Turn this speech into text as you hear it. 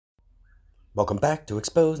Welcome back to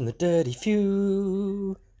Exposing the Dirty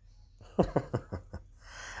Few.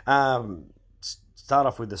 Start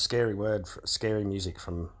off with the scary music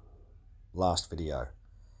from last video.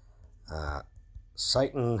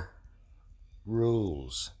 Satan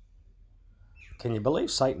rules. Can you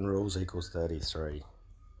believe Satan rules equals 33?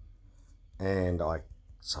 And I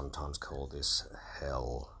sometimes call this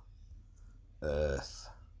hell, earth.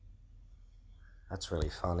 That's really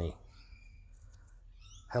funny.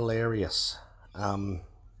 Hilarious.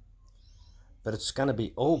 But it's going to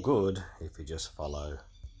be all good if you just follow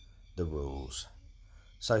the rules.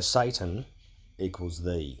 So Satan equals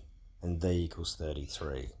thee, and thee equals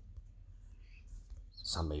 33.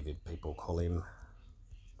 Some people call him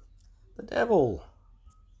the devil.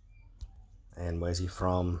 And where's he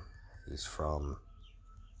from? He's from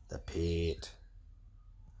the pit.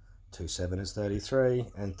 27 is 33,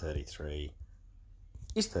 and 33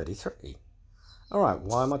 is 33. Alright,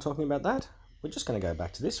 why am I talking about that? We're just going to go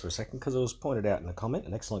back to this for a second because it was pointed out in a comment,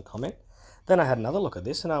 an excellent comment. Then I had another look at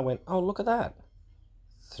this and I went, oh, look at that.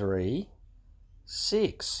 3,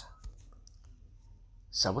 6.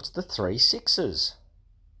 So what's the 3 6s?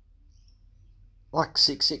 Like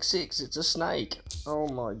 666, it's a snake. Oh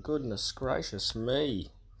my goodness gracious me.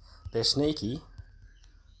 They're sneaky,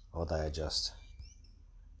 or they are just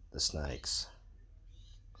the snakes.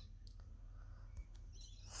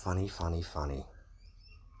 Funny, funny, funny.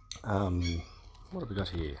 What have we got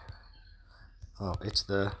here? Oh, it's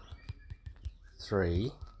the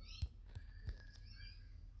 3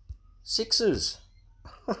 6s.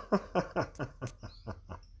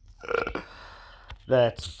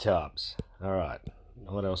 That's tops. All right,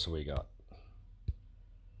 what else have we got?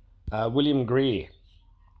 William Greer.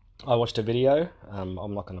 I watched a video. I'm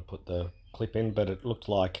not going to put the clip in, but it looked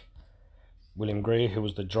like William Greer, who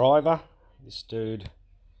was the driver. This dude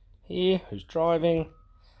here, who's driving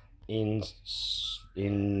in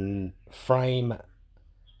frame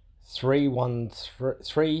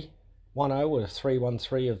 310 or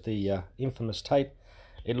 313 of the infamous tape.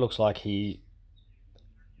 It looks like he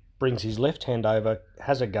brings his left hand over,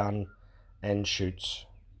 has a gun, and shoots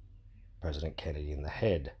President Kennedy in the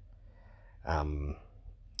head. I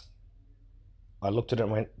looked at it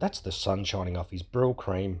and went, that's the sun shining off his Brill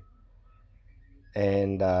cream.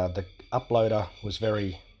 And the uploader was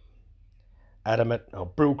very adamant,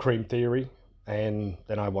 Brill cream theory. And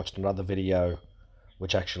then I watched another video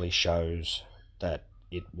which actually shows that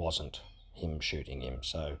it wasn't him shooting him.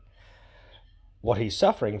 So what he's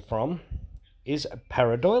suffering from is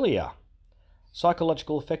pareidolia,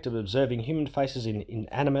 psychological effect of observing human faces in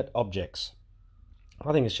inanimate objects.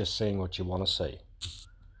 I think it's just seeing what you want to see.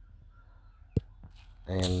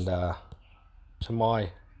 And to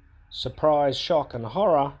my surprise, shock and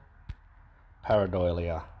horror,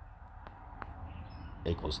 pareidolia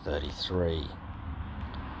equals 33.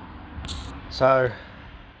 So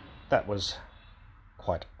that was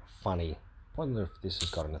quite funny. I wonder if this has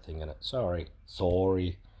got anything in it. Sorry.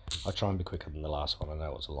 I'll try and be quicker than the last one. I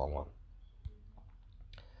know it was a long one.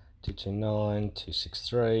 229,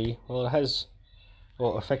 263. Well, it has,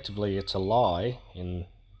 well, effectively it's a lie in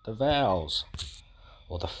the vowels,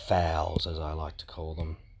 or the fouls as I like to call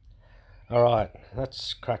them. Alright,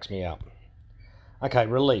 that cracks me up. Okay,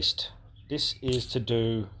 released. This is to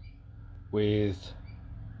do with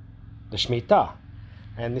the Shemitah.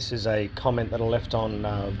 And this is a comment that I left on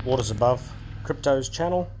Waters Above Crypto's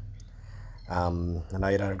channel. I know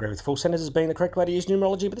you don't agree with full sentences being the correct way to use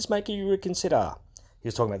numerology, but this may make you reconsider. He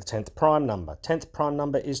was talking about the 10th prime number. 10th prime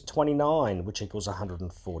number is 29, which equals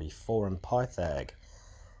 144 in Pythag.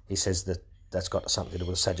 He says that that's got something to do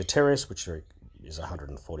with Sagittarius, which is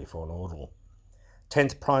 144 in Ordinal.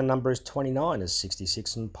 10th prime number is 29, is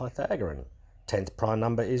 66 in Pythagorean. 10th prime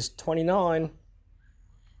number is 29,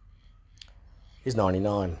 is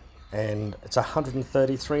 99. And it's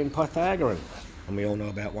 133 in Pythagorean. And we all know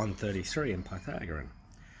about 133 in Pythagorean.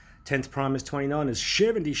 10th prime is 29, is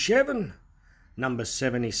 77. Number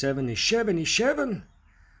 77 is 77.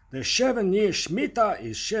 The 7 year Shemitah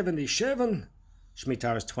is 77.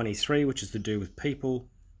 Shemitah is 23, which is to do with people.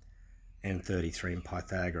 And 33 in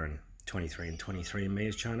Pythagorean. 23 and 23 in me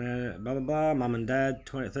is trying to blah, blah, blah. Mum and dad,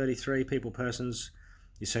 33 people, persons.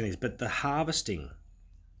 You're saying this. But the harvesting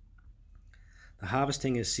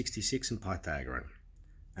is 66 in Pythagorean.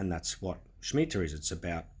 And that's what Shemitah is. It's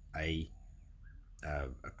about a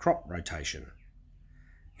crop rotation.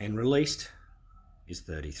 And released is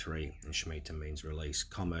 33. And Shemitah means release.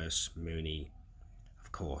 Commerce, Mooney,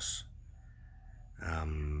 of course.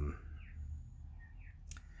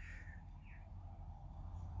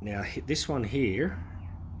 Now, this one here,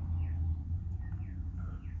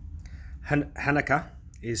 Hanukkah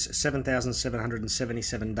is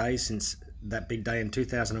 7,777 days since that big day in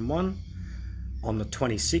 2001. On the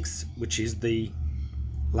 26th, which is the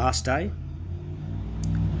last day,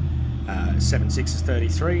 76 is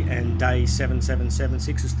 33, and day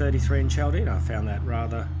 7776 is 33 in Chaldean. I found that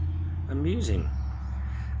rather amusing.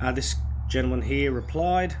 This gentleman here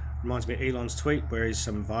replied, reminds me of Elon's tweet where he's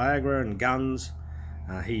some Viagra and guns.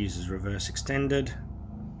 He uses reverse extended.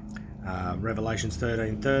 Revelations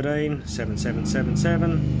 13:13,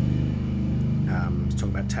 7777. He's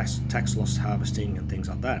talking about tax loss harvesting and things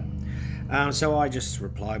like that. So I just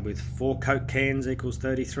replied with 4 Coke cans equals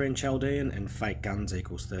 33 in Chaldean and fake guns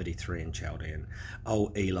equals 33 in Chaldean.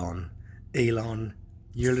 Oh, Elon,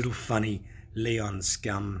 you're a little funny, Leon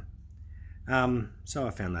scum. So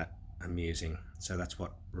I found that amusing. So that's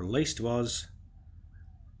what released was,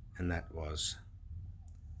 and that was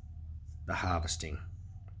the harvesting.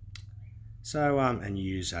 So, and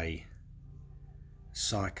you use a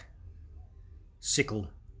sickle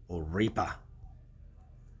or reaper.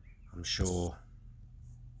 I'm sure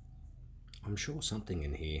something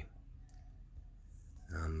in here.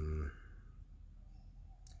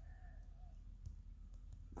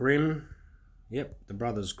 Grimm, yep, the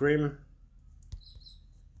brothers Grimm.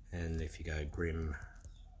 And if you go Grimm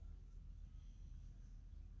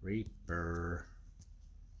Reaper,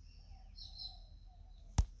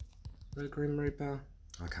 the Grim Reaper,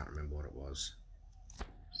 I can't remember what it was.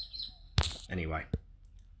 Anyway,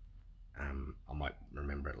 I might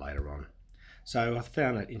remember it later on. So I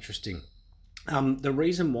found it interesting. The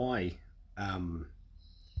reason why,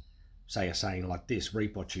 say a saying like this,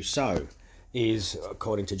 reap what you sow, is,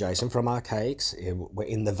 according to Jason from Archaics,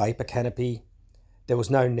 in the vapor canopy, there was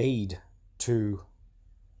no need to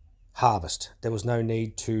harvest. There was no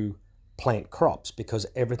need to plant crops because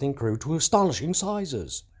everything grew to astonishing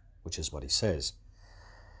sizes, which is what he says.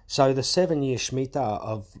 So the 7-year Shemitah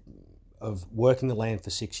of working the land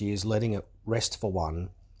for 6 years, letting it rest for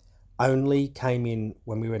one, only came in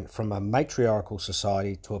when we went from a matriarchal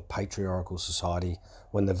society to a patriarchal society,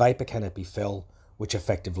 when the vapor canopy fell, which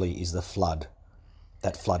effectively is the flood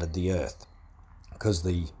that flooded the earth, because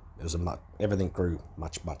everything grew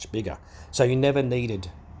much bigger. So you never needed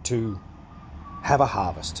to have a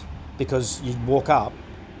harvest, because you'd walk up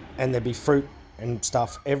and there'd be fruit and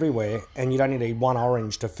stuff everywhere, and you'd only need one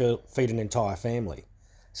orange to feed an entire family.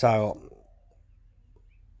 So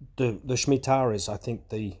the Shemitah is, I think,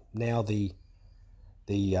 the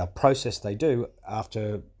process they do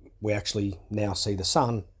after we actually now see the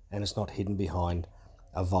sun and it's not hidden behind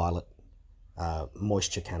a violet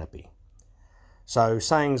moisture canopy. So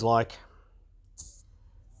sayings like,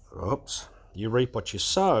 oops, you reap what you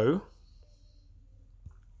sow,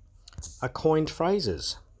 are coined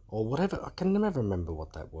phrases, or whatever. I can never remember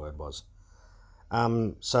what that word was.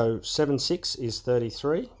 So 7/6 is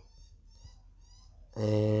 33,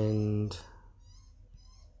 and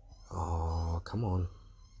oh, come on,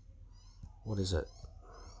 what is it?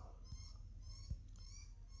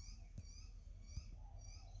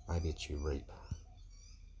 Maybe it's you reap.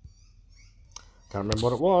 Can't remember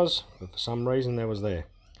what it was, but for some reason there was there.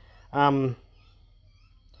 Oh,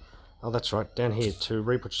 that's right, down here, to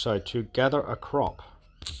reap what you sow, to gather a crop.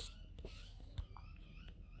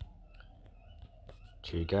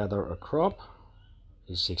 To gather a crop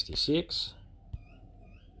is 66.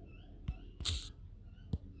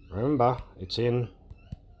 Remember, it's in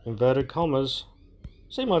inverted commas.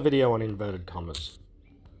 See my video on inverted commas.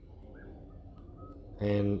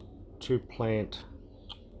 And to plant,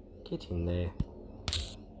 get in there,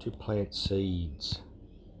 to plant seeds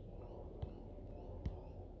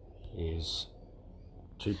is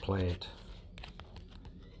to plant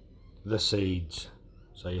the seeds.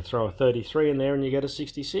 So you throw a 33 in there and you get a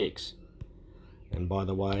 66. And by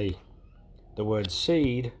the way, the word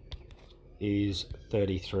seed is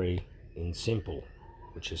 33 in simple,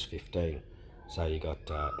 which is 15. So you got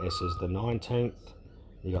S is the 19th,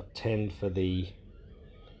 you got 10 for the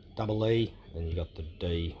double E, and you got the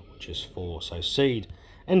D, which is 4. So seed,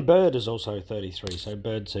 and bird is also 33, so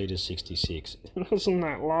bird seed is 66. Isn't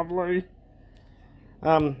that lovely?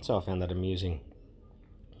 So I found that amusing.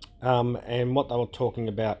 And what they were talking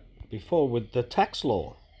about before with the tax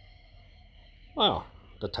law. Well,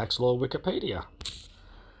 the tax law Wikipedia.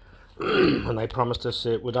 And they promised us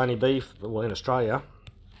it would only be, well, in Australia,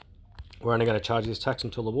 we're only going to charge this tax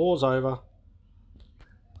until the war's over.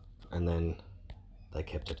 And then they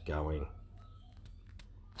kept it going.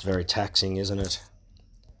 It's very taxing, isn't it?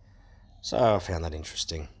 So I found that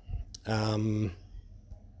interesting. To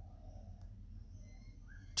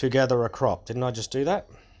gather a crop. Didn't I just do that?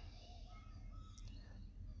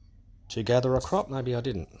 To gather a crop? Maybe I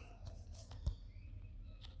didn't.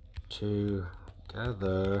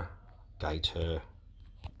 gather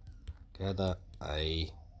a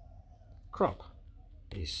crop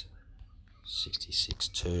is 66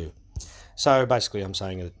 too. So basically I'm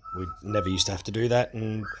saying that we never used to have to do that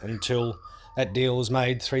until that deal was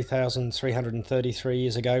made 3,333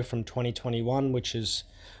 years ago from 2021, which is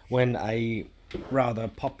when a rather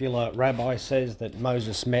popular rabbi says that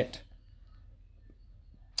Moses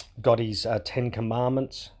got his 10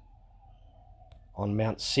 commandments on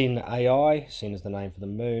Mount Sin AI. Sin is the name for the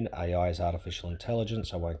moon. AI is artificial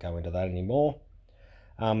intelligence. I won't go into that anymore.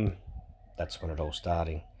 That's when it all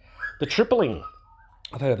started. The tripling.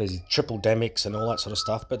 I've heard of these triple demics and all that sort of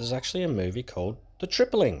stuff, but there's actually a movie called The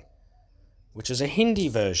Tripling, which is a Hindi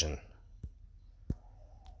version.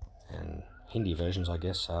 And Hindi versions, I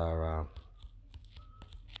guess, are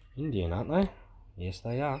Indian, aren't they? Yes,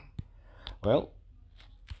 they are. Well,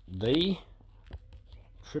 the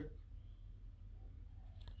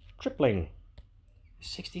tripling is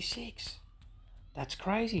 66. That's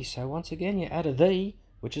crazy. So once again, you add a the,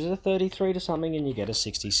 which is a 33 to something, and you get a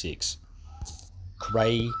 66.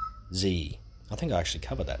 Crazy. I think I actually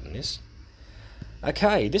covered that in this.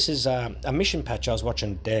 Okay, this is a mission patch. I was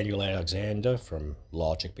watching Daniel Alexander from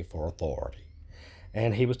Logic Before Authority,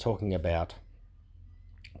 and he was talking about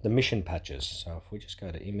the mission patches. So if we just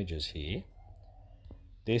go to images here,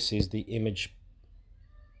 this is the image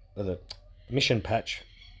of the mission patch,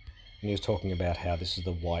 and he was talking about how this is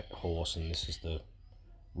the white horse and this is the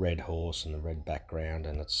red horse and the red background,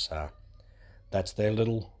 and it's that's their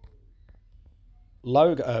little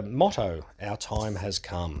logo motto. Our time has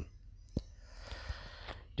come.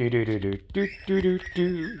 Do do do do do do do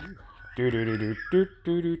do do do do do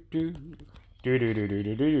do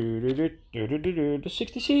do do do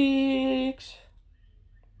 66.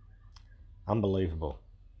 Unbelievable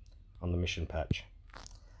on the mission patch.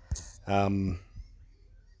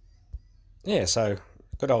 Yeah, so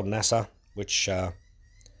good old NASA, which I've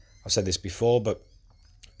said this before, but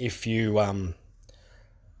if you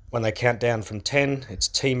when they count down from 10, it's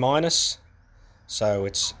T minus, so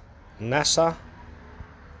it's NASA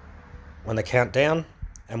when they count down,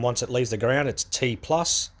 and once it leaves the ground, it's T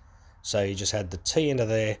plus, so you just add the T into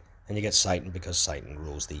there, and you get Satan, because Satan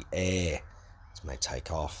rules the air. It may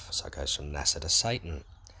take off, so it goes from NASA to Satan.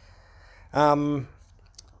 So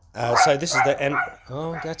this is the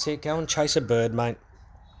oh, that's it. Go and chase a bird, mate.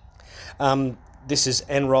 This is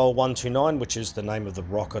NROL 129, which is the name of the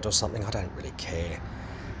rocket or something. I don't really care.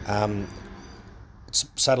 It's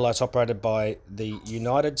satellites operated by the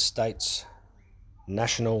United States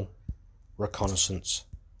National Reconnaissance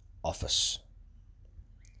Office.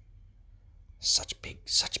 Such big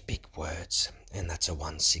words, and that's a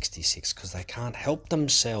 166 because they can't help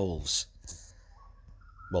themselves.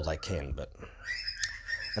 Well, they can, but...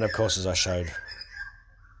 And of course, as I showed,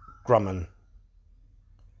 Grumman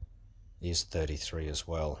is 33 as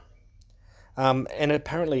well. And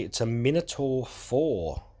apparently it's a Minotaur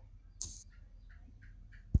 4,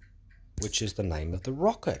 which is the name of the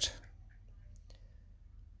rocket.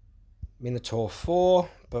 Minotaur 4,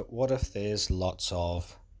 but what if there's lots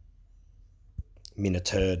of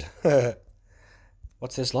Minoturd?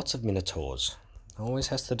 What's there's lots of Minotaurs? Always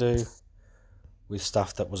has to do with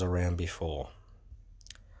stuff that was around before.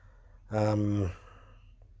 That'll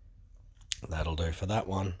do for that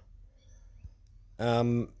one.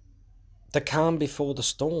 The calm before the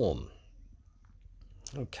storm.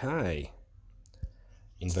 Okay.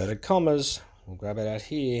 Inverted commas. We'll grab it out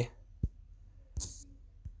here.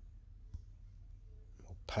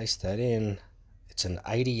 We'll paste that in. It's an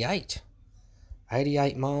 88.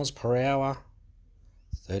 88 miles per hour.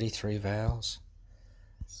 33 vowels.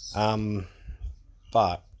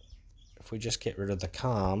 But if we just get rid of the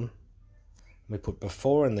calm, we put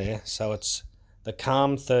before in there, so it's the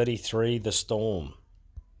calm 33, the storm.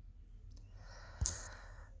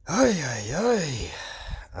 Oh,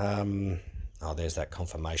 there's that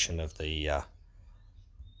confirmation of the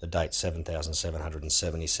date,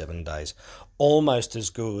 7,777 days. Almost as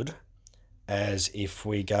good as if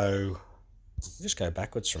we go, just go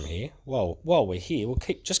backwards from here. Well, while we're here, we'll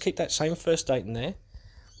just keep that same first date in there.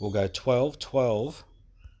 We'll go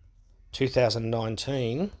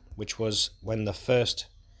 12/12/2019, which was when the first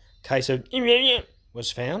case of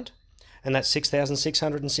was found, and that's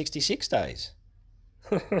 6,666 days.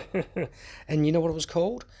 And you know what it was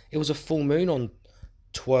called? It was a full moon on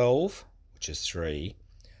 12, which is 3,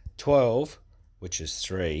 12, which is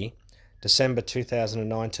 3, December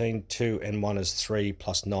 2019, 2 and 1 is 3,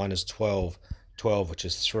 plus 9 is 12, 12, which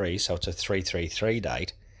is 3, so it's a 333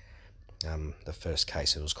 date. The first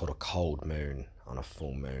case, it was called a cold moon on a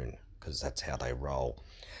full moon, because that's how they roll.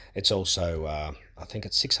 It's also, I think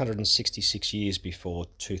it's 666 years before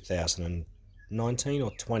 2019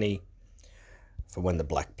 or 20 for when the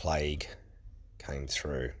Black Plague came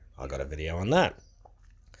through. I got a video on that.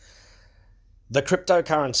 The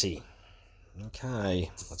cryptocurrency.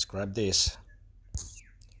 Okay, let's grab this.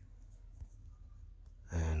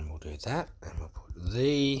 And we'll do that. And we'll put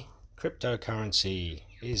the cryptocurrency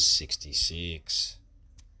is 66.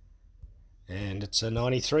 And it's a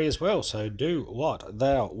 93 as well, so do what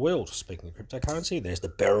thou wilt. Speaking of cryptocurrency, there's the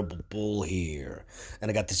bearable bull here.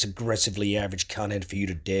 And I got this aggressively average content for you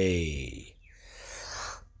today.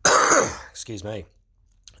 Excuse me.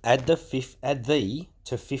 Add the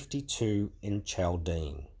to 52 in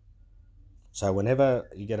Chaldean. So whenever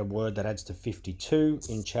you get a word that adds to 52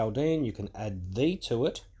 in Chaldean, you can add the to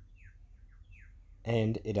it,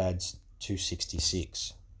 and it adds to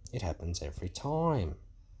 66. It happens every time,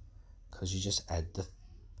 because you just add the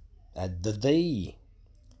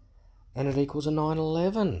and it equals a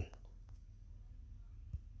 911,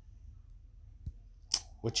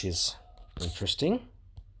 which is interesting.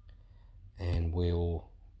 And we'll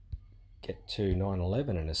get to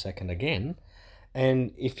 911 in a second again.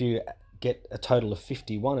 And if you get a total of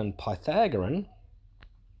 51 in Pythagorean,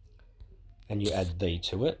 and you add the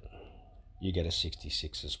to it, you get a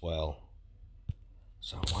 66 as well.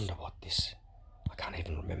 So I wonder what this, I can't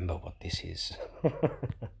even remember what this is.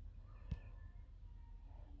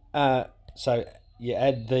 So you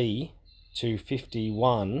add the to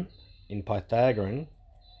 51 in Pythagorean,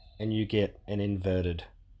 and you get an inverted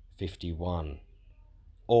 51,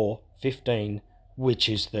 or 15, which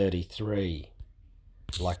is 33.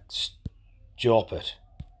 Like, stop it.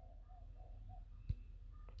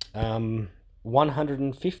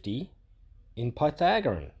 150 in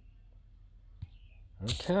Pythagorean.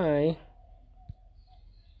 Okay.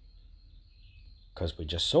 Because we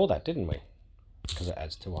just saw that, didn't we? Because it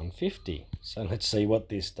adds to 150. So let's see what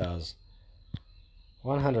this does.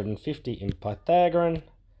 150 in Pythagorean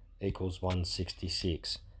equals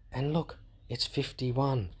 166. And look, it's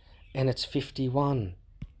 51. And it's 51.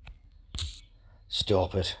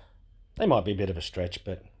 Stop it. They might be a bit of a stretch,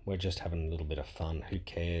 but we're just having a little bit of fun. Who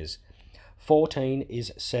cares? 14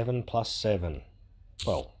 is 7 plus 7.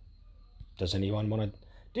 Well, does anyone want to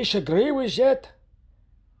disagree with yet?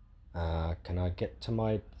 Can I get to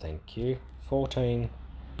my... Thank you. 14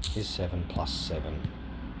 is 7 plus 7.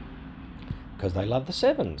 Because they love the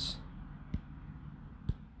 7s.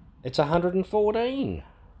 It's 114.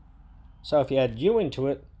 So if you add u into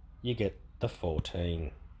it, you get the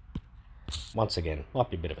 14. Once again,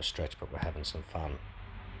 might be a bit of a stretch, but we're having some fun.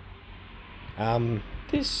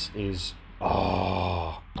 This is...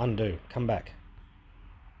 Oh, undo. Come back.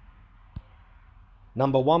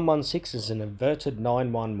 Number 116 is an inverted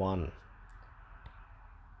 911.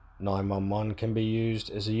 911 can be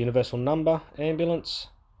used as a universal number, ambulance,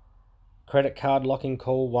 credit card locking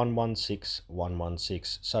call 116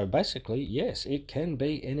 116. So basically, yes, it can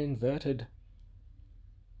be an inverted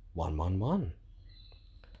 111.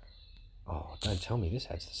 Oh, don't tell me this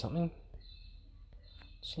adds to something.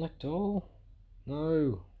 Select all.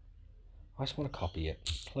 No. I just want to copy it,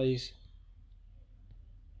 please.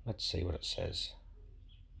 Let's see what it says.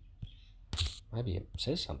 Maybe it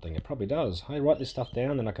says something. It probably does. I write this stuff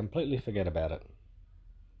down and I completely forget about it.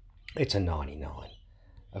 It's a 99.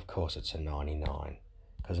 Of course it's a 99.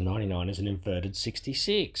 Because 99 is an inverted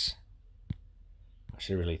 66. I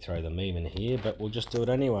should really throw the meme in here, but we'll just do it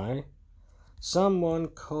anyway. Someone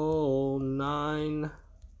call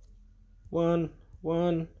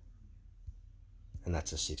 911. And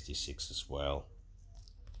that's a 66 as well.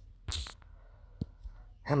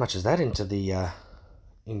 How much is that into the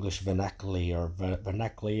English vernacular?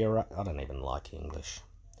 Vernacular? I don't even like English.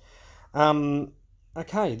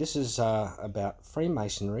 Okay, this is about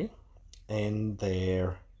Freemasonry and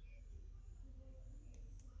their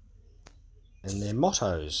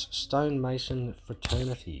mottos. Stonemason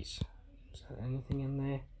fraternities. Is there anything in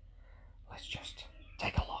there? Let's just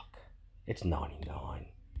take a look. It's 99.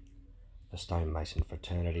 The stonemason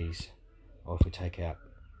fraternities. Or if we take out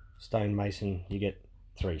stonemason, you get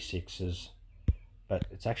 3 6s. But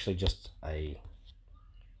it's actually just a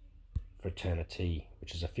fraternity,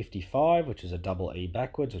 which is a 55, which is a double E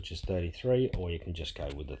backwards, which is 33, or you can just go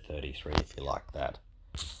with the 33 if you like that.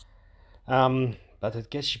 But it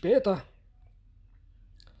gets better.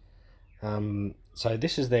 So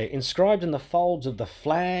this is there. Inscribed in the folds of the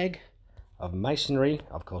flag of Masonry,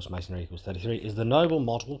 of course Masonry equals 33, is the noble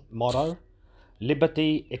motto,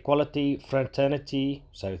 liberty, equality, fraternity,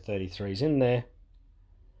 so 33 is in there.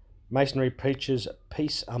 Masonry preaches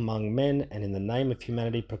peace among men and in the name of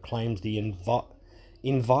humanity proclaims the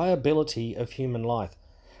inviolability of human life.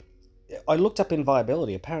 I looked up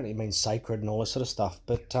inviolability. Apparently it means sacred and all this sort of stuff.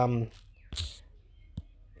 But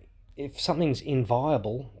if something's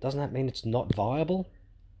inviolable, doesn't that mean it's not viable?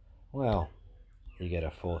 Well, you get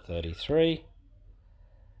a 433,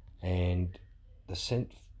 and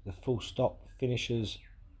the full stop finishes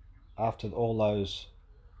after all those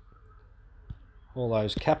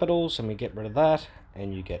capitals, and we get rid of that,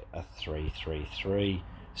 and you get a 333,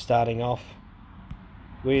 starting off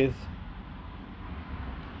with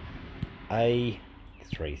a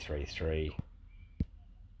 333,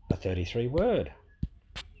 a 33 word,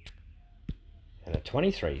 and a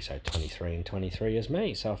 23, so 23 and 23 is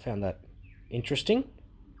me. So I found that interesting.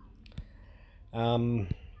 Now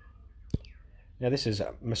this is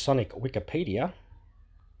Masonic Wikipedia,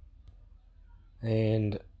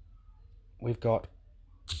 and we've got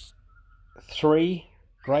 3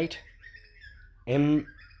 great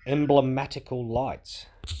emblematical lights.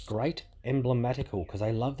 Great emblematical, because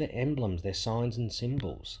they love their emblems, their signs and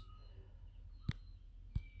symbols.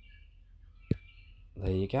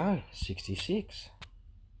 There you go, 66.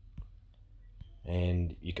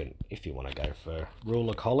 And you can, if you want to go for Rule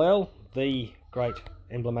of Colel, the great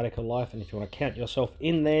emblematical life, and if you want to count yourself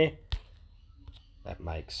in there, that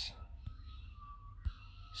makes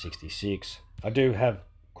 66. I do have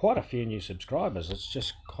quite a few new subscribers. It's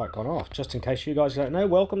just quite gone off. Just in case you guys don't know,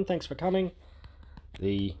 welcome, thanks for coming.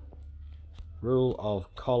 The Rule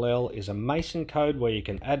of Colel is a Mason code where you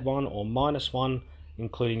can add 1 or minus 1,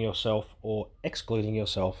 including yourself or excluding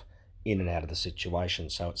yourself in and out of the situation.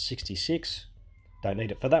 So it's 66. Don't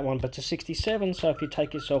need it for that one, but it's a 67. So if you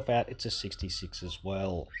take yourself out, it's a 66 as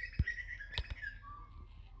well.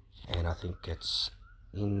 And I think it's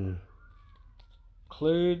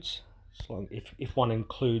includes, if one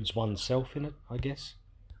includes oneself in it, I guess.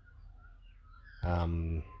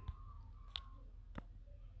 I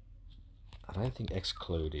don't think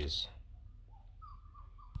exclude is.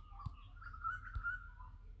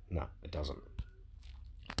 No, it doesn't.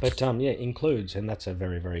 But yeah, includes, and that's a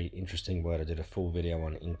very, very interesting word. I did a full video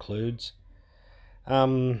on includes.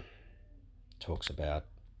 Talks about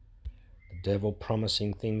the devil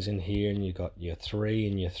promising things in here, and you got your 3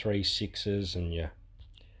 and your 3 6s and your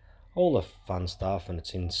all the fun stuff, and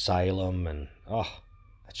it's in Salem, and oh,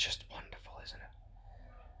 it's just wonderful, isn't it?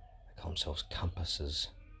 They call themselves compasses.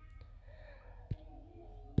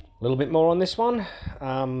 A little bit more on this one.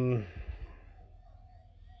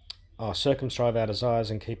 Circumscribe our desires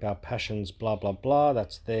and keep our passions, blah blah blah.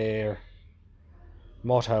 That's their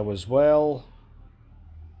motto as well.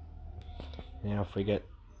 Now if we get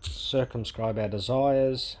circumscribe our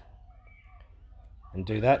desires and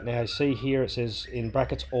do that, now see here it says in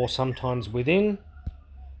brackets or sometimes within.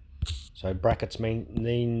 So brackets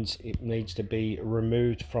means it needs to be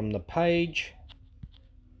removed from the page.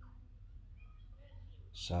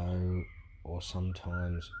 So or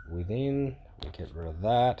sometimes within, we get rid of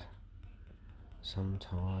that.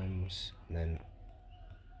 Sometimes, and then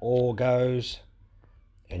or goes,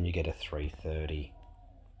 and you get a 330.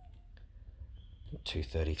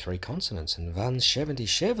 233 consonants and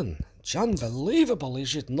 177. It's unbelievable,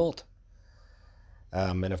 is it not?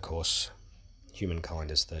 And of course, humankind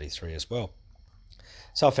is 33 as well.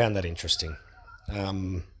 So I found that interesting.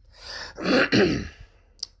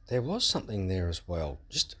 There was something there as well.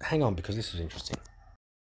 Just hang on, because this is interesting.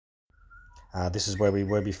 This is where we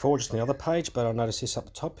were before, just on the other page, but I noticed this up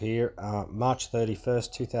the top here. March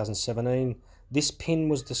 31st, 2017. This pin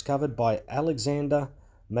was discovered by Alexander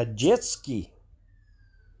Majewski.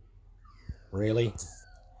 Really?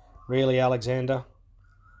 Really, Alexander?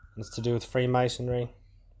 And it's to do with Freemasonry?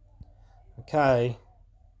 Okay.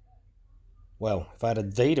 Well, if I had a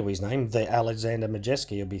D to his name, the Alexander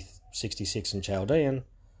Majewski, it'd be 66 in Chaldean.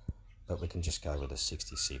 But we can just go with a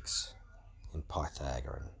 66 in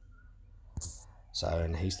Pythagorean. So,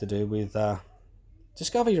 and he's to do with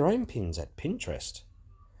discover your own pins at Pinterest.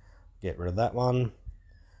 Get rid of that one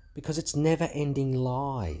because it's never-ending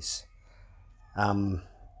lies. One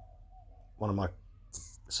of my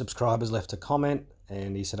subscribers left a comment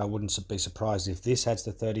and he said I wouldn't be surprised if this adds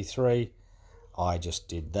to 33. I just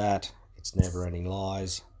did that. It's never-ending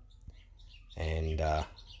lies. And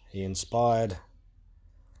he inspired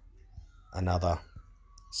another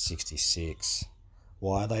 66.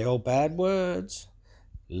 Why are they all bad words?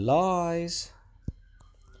 Lies.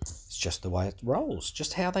 It's just the way it rolls.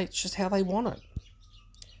 Just how they want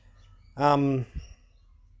it.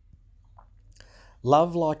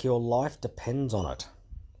 Love like your life depends on it.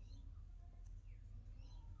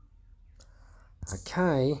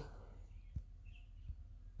 Okay.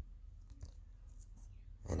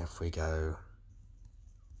 And if we go,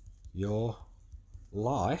 your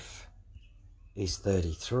life is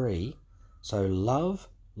 33. So love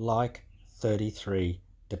like 33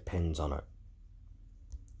 depends on it.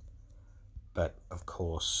 But of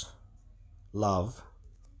course, love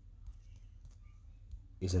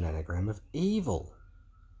is an anagram of evil.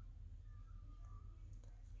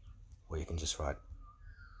 Or you can just write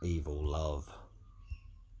evil love.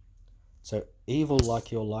 So evil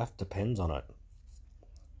like your life depends on it.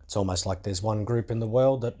 It's almost like there's one group in the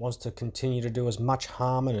world that wants to continue to do as much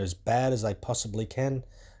harm and as bad as they possibly can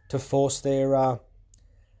to force their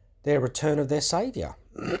return of their saviour.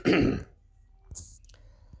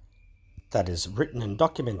 That is written and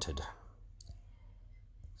documented.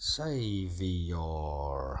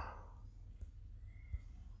 Saviour.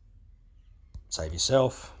 Save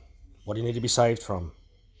yourself. What do you need to be saved from?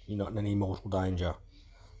 You're not in any mortal danger.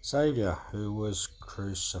 Saviour who was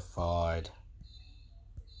crucified.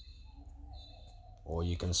 Or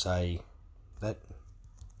you can say that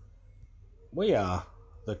we are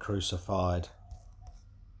the crucified.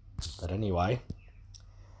 But anyway,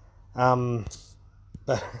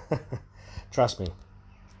 but trust me,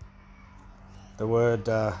 the word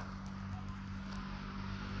that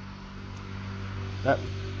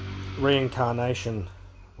reincarnation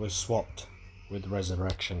was swapped with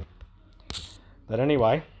resurrection. But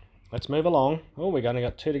anyway, let's move along. Oh, we've only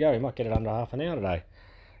got 2 to go. We might get it under half an hour today.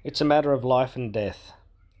 It's a matter of life and death.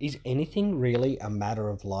 Is anything really a matter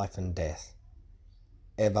of life and death?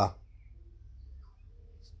 Ever?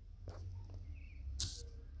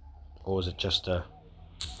 Or is it just a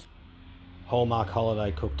Hallmark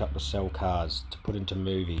holiday cooked up to sell cars, to put into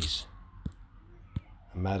movies?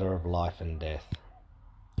 A matter of life and death.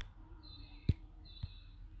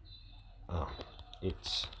 Oh,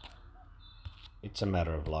 it's a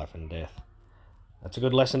matter of life and death. That's a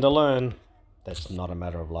good lesson to learn. That's not a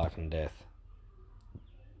matter of life and death.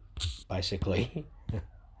 Basically.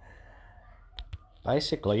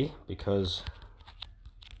 Basically, because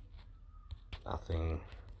nothing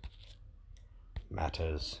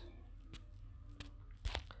matters.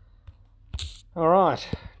 Alright,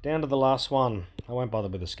 down to the last one. I won't bother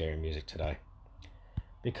with the scary music today.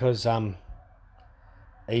 Because,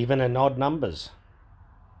 even and odd numbers.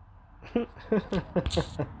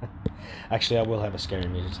 Actually, I will have a scary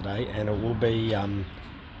music today, and it will be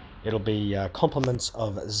it'll be compliments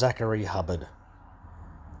of Zachary Hubbard.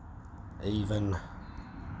 Even,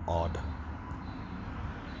 odd,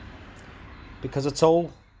 because it's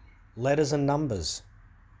all letters and numbers.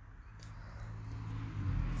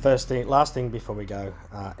 Last thing before we go,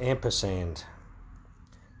 ampersand.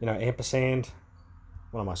 You know, ampersand.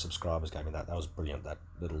 One of my subscribers gave me that. That was brilliant. That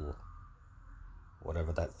little,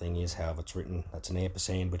 whatever that thing is, however it's written, that's an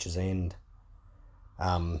ampersand, which is end.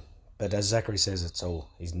 But as Zachary says, it's all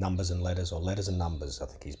his numbers and letters, or letters and numbers, I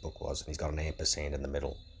think his book was, and he's got an ampersand in the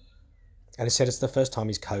middle. And he said it's the first time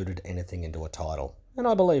he's coded anything into a title. And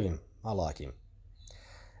I believe him. I like him.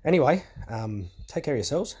 Anyway, take care of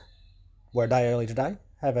yourselves. We're a day early today.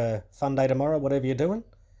 Have a fun day tomorrow, whatever you're doing.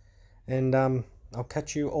 And I'll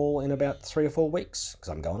catch you all in about 3 or 4 weeks, because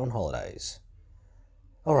I'm going on holidays.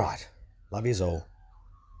 Alright, love yous all.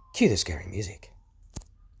 Cue the scary music.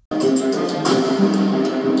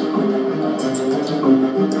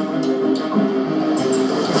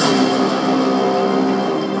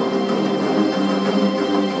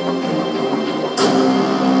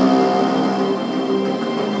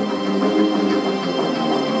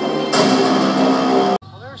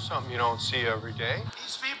 You don't see every day.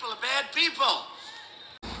 These people are bad people.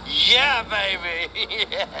 Yeah, baby.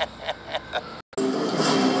 Yeah.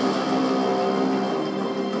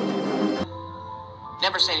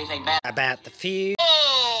 Never say anything bad About the few.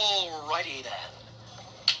 Alrighty then.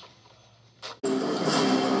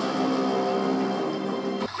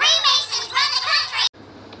 Freemasons run the country!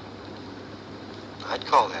 I'd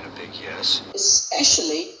call that a big yes.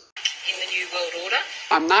 Especially In the New World Order?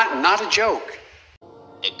 I'm not a joke.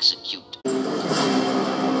 Execute.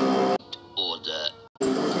 Order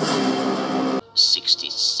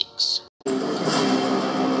 66.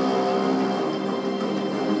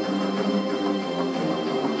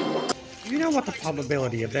 Do you know what the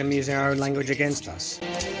probability of them using our own language against us?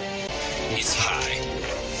 It's high.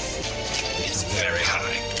 It's very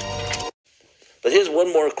high. But here's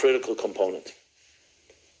one more critical component.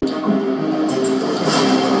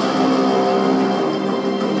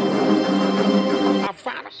 I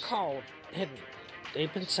found a code hidden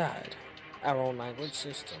deep inside our own language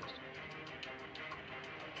system.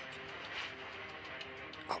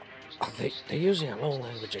 They're using our own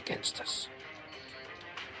language against us.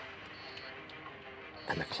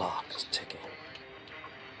 And the clock is ticking.